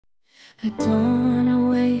At dawn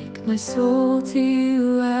awake, my soul to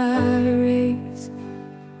you I raise.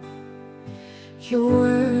 Your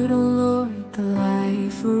word, O Lord, the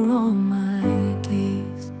life for all my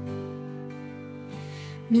days.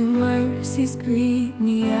 New mercies greet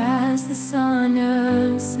me as the sun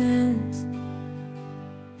ascends.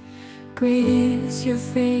 Great is your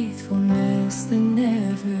faithfulness that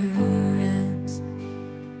never ends.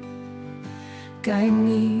 Guide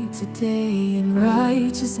me today in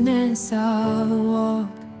righteousness I'll walk.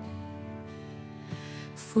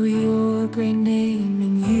 For your great name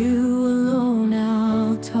and you alone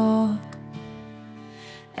I'll talk.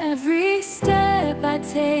 Every step I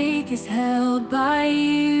take is held by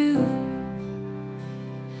you.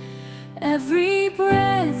 Every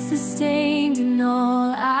breath sustained in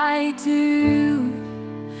all I do.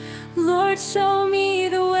 Lord, show me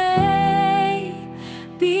the way.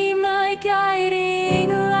 Be my guiding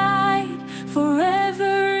light.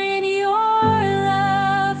 Forever in your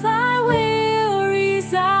love I will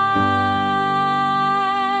reside.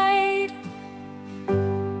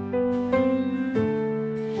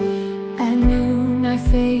 At noon I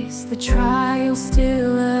face the trial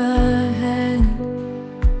still ahead.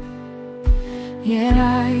 Yet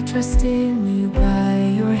I trust in you, by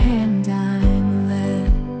your hand I'm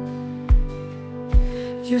led.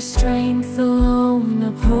 Your strength alone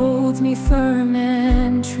upholds me firm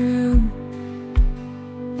and true.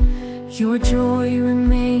 Your joy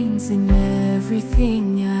remains in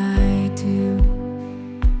everything I do.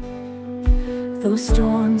 Though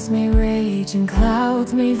storms may rage and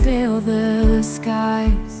clouds may veil the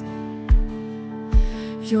skies,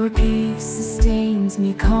 your peace sustains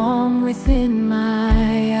me calm within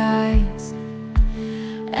my eyes.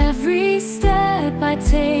 Every step I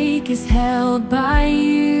take is held by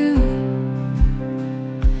you.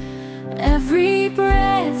 Every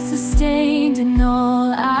breath sustained in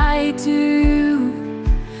all I do.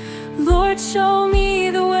 Lord, show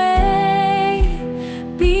me the way.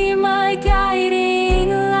 Be my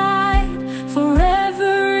guiding light.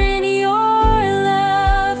 Forever in your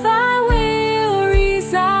love I will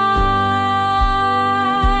reside.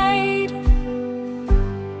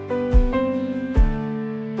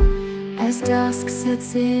 As dusk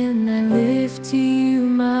sets in, I lift to you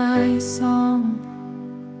my song.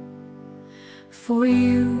 For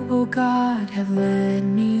you, O God, have led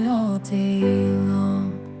me all day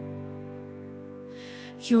long.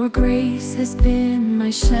 Your grace has been my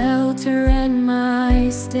shelter and my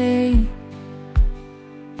stay.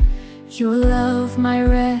 Your love my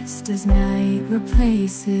rest as night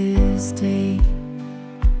replaces day.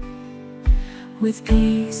 With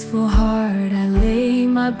peaceful heart I lay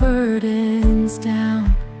my burdens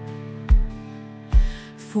down.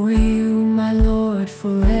 For you, my Lord,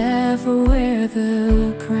 forever wear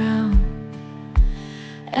the crown.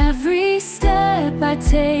 Every step I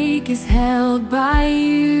take is held by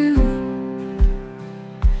you.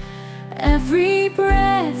 Every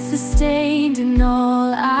breath sustained in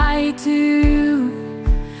all I do.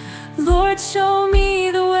 Lord, show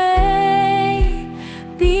me the way.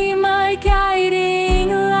 Be my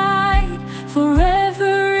guiding light.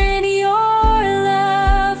 Forever in your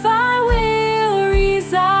love I will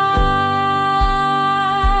reside.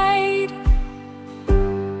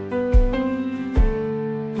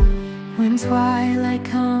 When twilight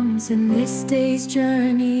comes and this day's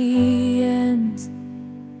journey ends,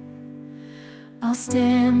 I'll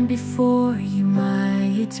stand before you,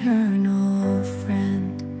 my eternal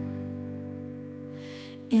friend.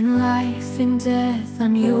 In life and death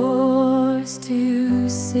I'm yours to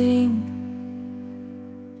sing,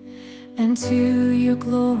 and to your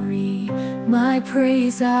glory my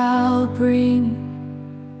praise I'll bring.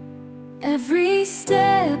 Every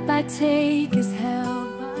step I take is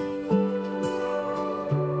held by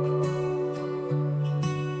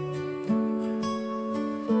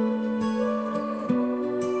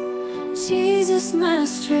Jesus, my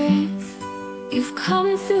strength. You've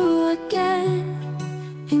come through again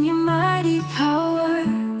in your mighty power.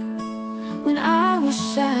 When I was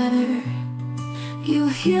shattered, you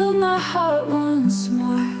healed my heart once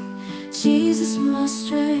more. Jesus, my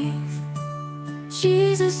strength.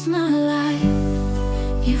 Jesus, my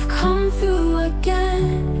life. You've come through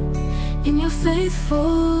again in your faithful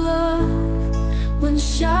love. When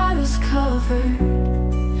shadows covered,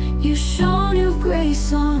 you shone your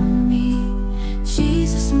grace on me.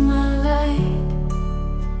 Jesus, my light.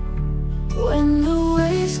 When the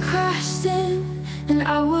waves crashed in and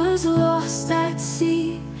I was lost at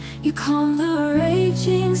sea, you calmed the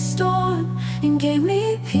raging storm and gave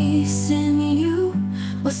me peace in you.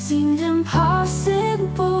 What seemed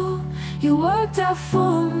impossible, you worked out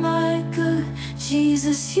for my good.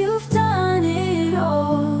 Jesus, you've done it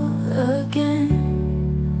all again.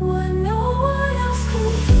 When no one else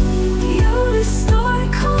could, you restore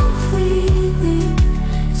completely.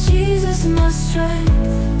 Jesus, my strength,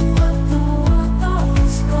 what the world thought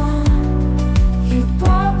was gone, you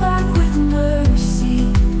brought back with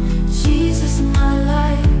mercy. Jesus, my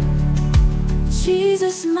light,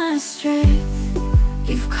 Jesus, my strength,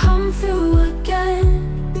 you've come through again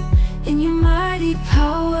in your mighty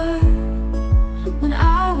power. When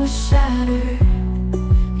I was shattered,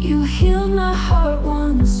 you healed my heart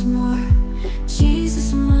once more.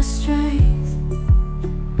 Jesus, my strength.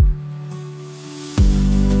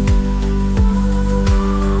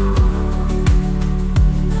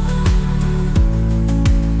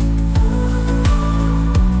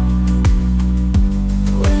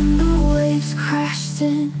 When the waves crashed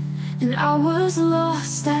in and I was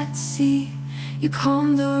lost at sea, you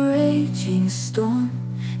calmed the raging storm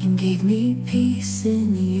and gave me peace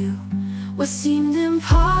in you. What seemed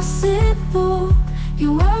impossible,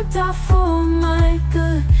 you worked out for my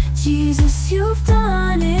good. Jesus, you've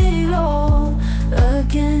done it all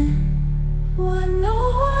again. When no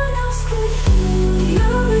one else could,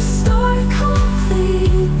 you restored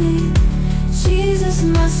completely. Jesus,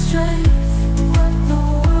 my strength, what the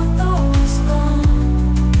world thought was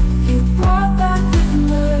gone, you brought back with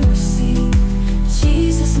mercy.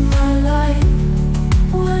 Jesus, my light,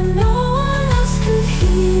 when no one else could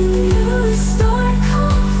heal, you restored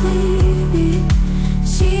completely.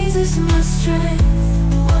 Jesus, my strength,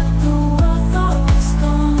 what the world thought was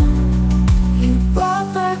gone, you brought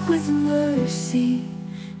back with mercy.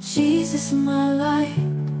 Jesus, my light.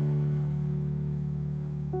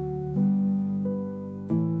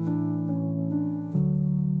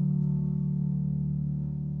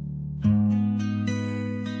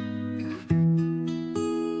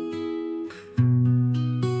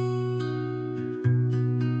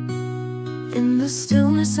 In the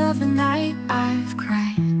stillness of the night I've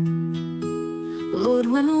cried, Lord,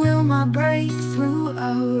 when will my breakthrough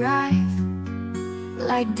arrive?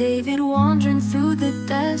 Like David wandering through the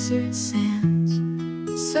desert sands,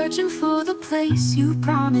 searching for the place you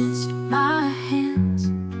promised my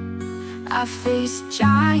hands. I faced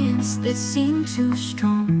giants that seemed too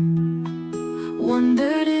strong,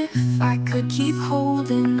 wondered if I could keep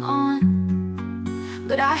holding on.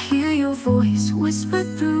 But I hear your voice whisper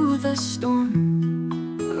through the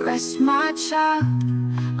storm, rest my child,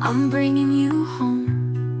 I'm bringing you home.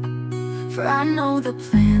 For I know the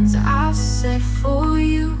plans I've set for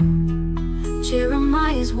you.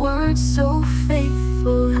 Jeremiah's words so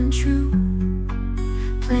faithful and true,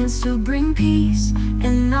 plans to bring peace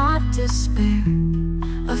and not despair,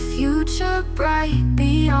 a future bright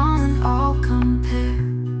beyond all compare.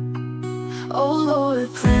 Oh Lord,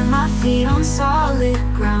 plant my feet on solid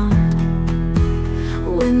ground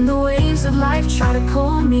when the waves of life try to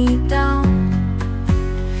pull me down.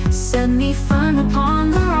 Set me firm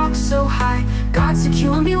upon the rock so high, God,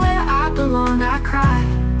 secure me where I belong. I cry,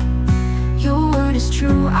 your word is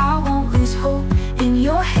true, I won't lose hope. In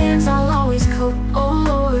your hands I'll always cope. Oh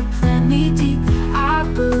Lord, plant me deep, I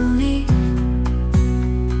believe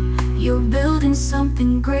you're building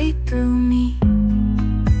something great through me.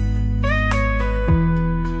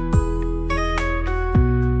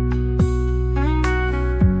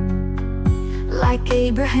 Like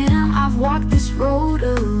Abraham, I've walked this road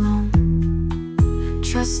alone,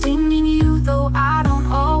 trusting in you though I don't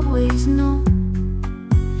always know.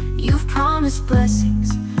 You've promised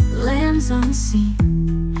blessings, lands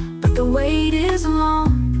unseen, but the wait is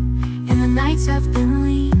long and the nights have been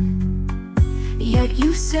lean. Yet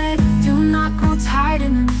you said, do not grow tired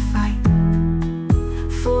in the fight,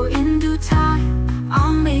 for in due time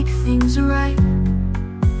I'll make things right.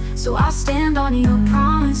 So I'll stand on your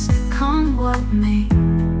promise, come what may.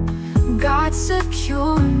 God,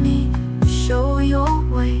 secure me, show your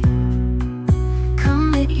way.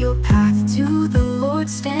 Commit your path to the Lord,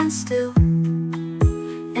 stand still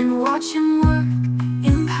and watch him work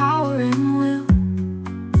in power and will.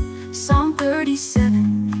 Psalm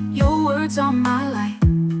 37, your words are my light,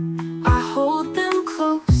 I hold them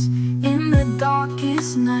close in the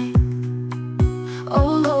darkest night.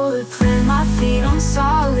 Oh Lord, plant my feet on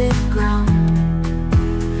solid ground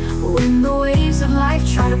when the waves of life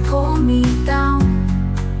try to pull me down.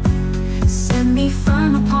 Set me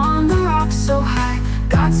firm upon the rock so high,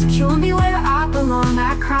 God, secure me where I belong.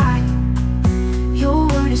 I cry, your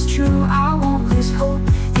word is true, I won't lose hope.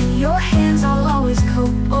 In your hands I'll always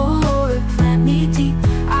cope. Oh Lord, plant me deep,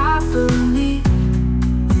 I believe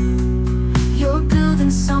you're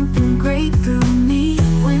building something great through me.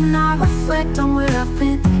 reflect on where I've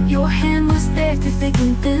been. Your hand was there through thick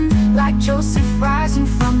and thin, like Joseph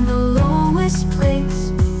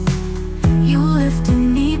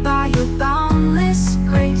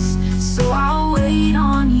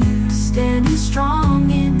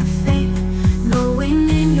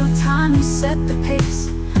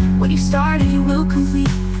you started you will complete.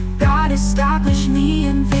 God established me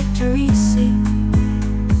in victory, see.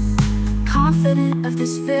 Confident of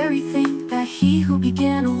this very thing, that he who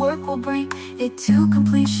began a work will bring it to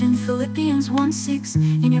completion. Philippians 1:6.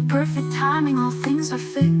 In your perfect timing all things are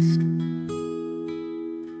fixed.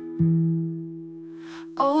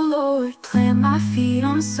 Oh Lord, plant my feet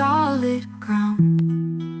on solid ground.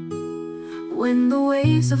 When the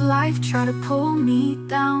waves of life try to pull me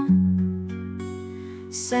down,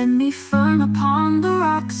 set me firm upon the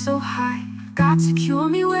rock so high. God, secure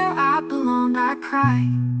me where I belong. I cry,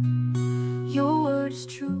 your word is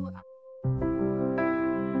true.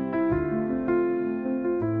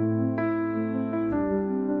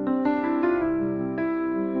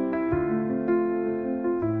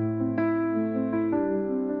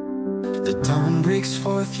 The dawn breaks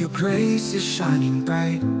forth, your grace is shining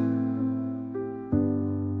bright.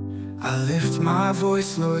 I lift my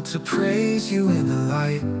voice, Lord, to praise you in the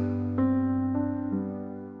light.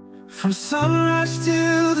 From sunrise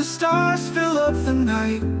till the stars fill up the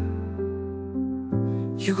night,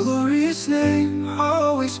 your glorious name I'll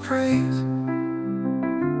always praise.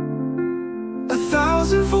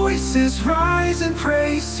 1,000 voices rise and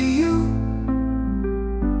praise to you.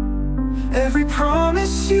 Every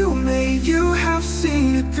promise you made, you have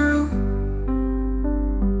seen it through.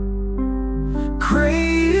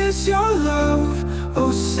 Great is your love,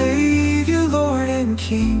 oh Savior, Lord and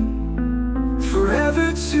King. Forever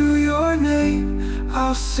to your name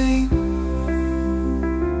I'll sing.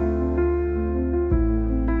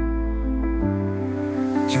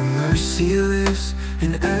 Your mercy lives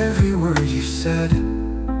in every word you said.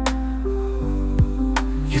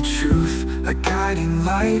 Your truth, a guiding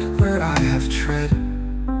light where I have tread.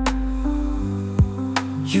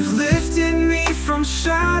 You've lifted me from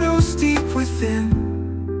shadows deep within.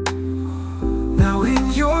 Now in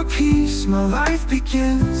your peace my life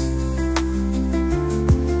begins.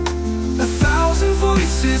 1,000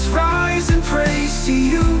 voices rise and praise to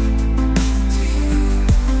you.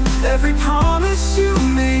 Every promise you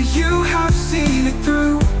made, you have seen it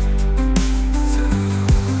through.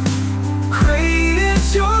 Great is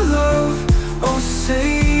your love, oh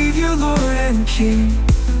Savior, Lord and King.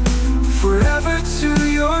 Forever to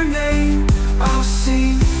your name I'll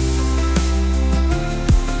sing.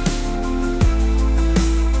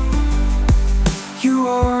 You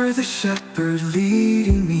are the shepherd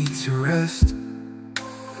leading me to rest,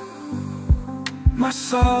 my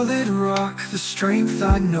solid rock, the strength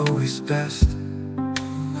I know is best.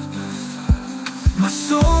 My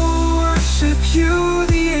soul worship you,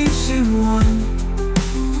 the ancient one.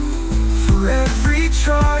 For every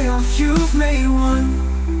triumph you've made one.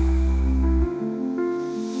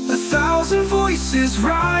 1,000 voices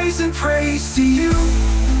rise and praise to you.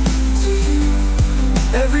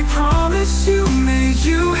 Every promise you made,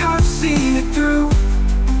 you have seen it through.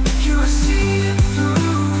 You have seen it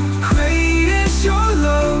through. Great is your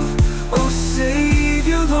love, oh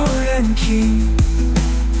Savior, Lord and King.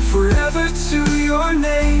 Forever to your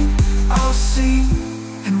name I'll sing.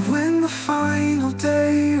 And when the final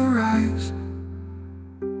day arrives,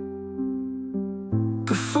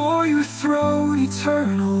 before your throne,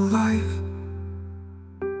 eternal life,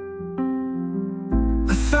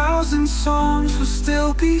 1,000 songs will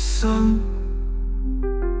still be sung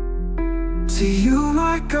to you,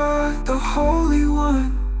 my God, the Holy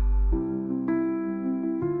One.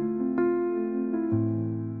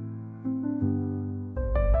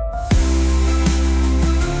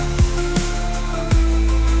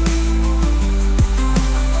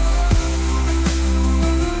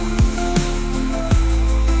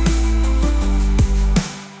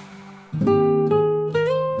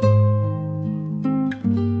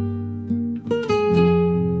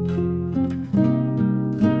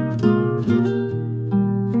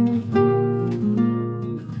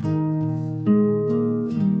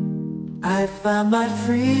 I found my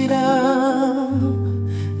freedom,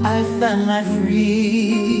 I found my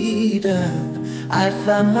freedom, I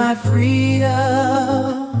found my freedom.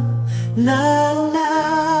 Now,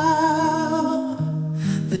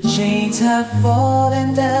 the chains have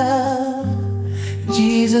fallen down,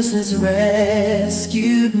 Jesus has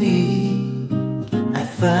rescued me. I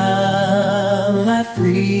found my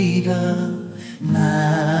freedom now.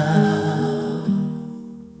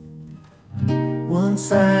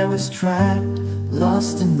 Once I was trapped,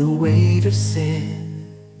 lost in the weight of sin,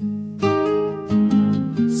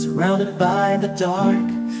 surrounded by the dark,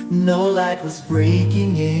 no light was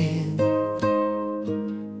breaking in.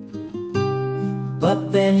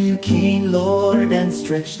 But then you came, Lord, and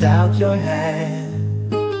stretched out your hand.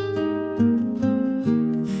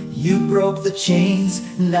 You broke the chains,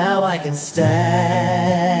 now I can stand.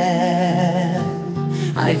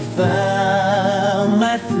 I found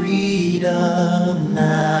my freedom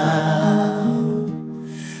now.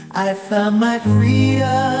 I found my freedom.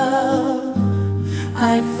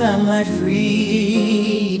 I found my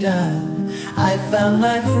freedom. I found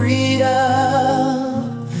my freedom.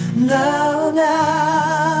 Now,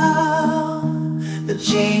 the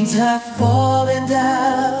chains have fallen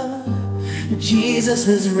down. Jesus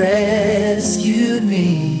has rescued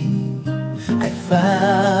me. I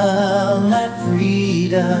found my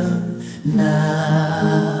freedom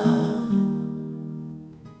now.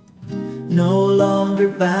 No longer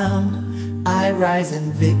bound, I rise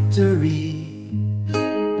in victory.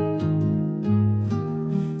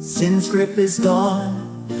 Sin's grip is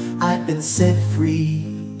gone, I've been set free.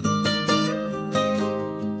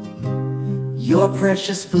 Your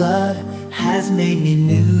precious blood has made me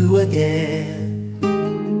new again.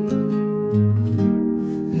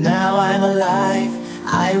 Now I'm alive,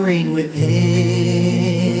 I reign within.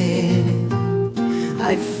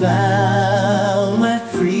 I found my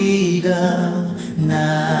freedom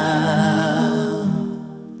now.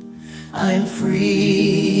 I'm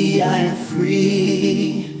free, I'm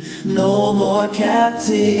free. No more captivity.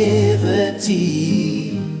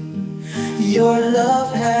 Your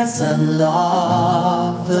love has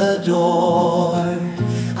unlocked the door.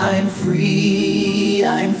 I'm free,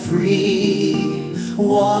 I'm free,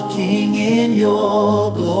 walking in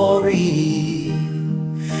your glory.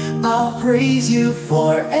 I'll praise you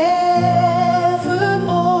forevermore.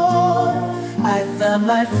 I found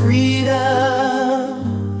my freedom.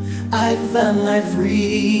 I found my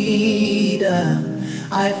freedom.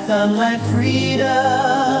 I found my freedom.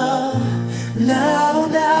 Now,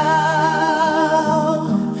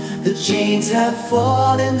 the chains have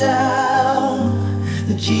fallen down.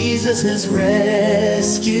 Jesus has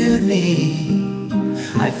rescued me.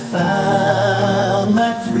 I found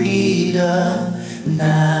my freedom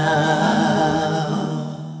now.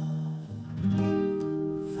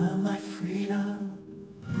 Found my freedom.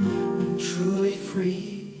 I'm truly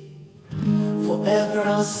free. Forever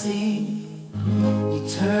I'll sing.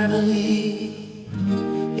 Eternally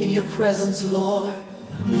in your presence, Lord,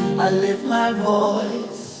 I lift my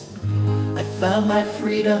voice. I found my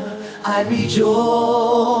freedom, I rejoice.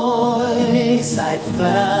 I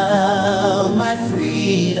found my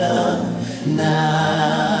freedom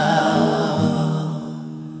now.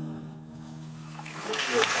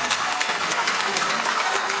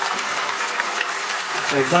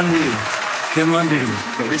 Hey, Bundy, Kim Lundy,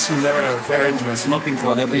 the reason they're parents were smoking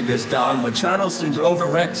for they leave this down. When channels into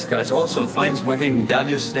overwrecked, guys also finds working down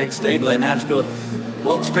your snake stable in Nashville.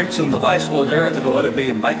 Looks picks on the vice will there to go to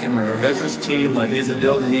be Mike and her business team like he's a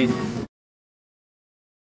building.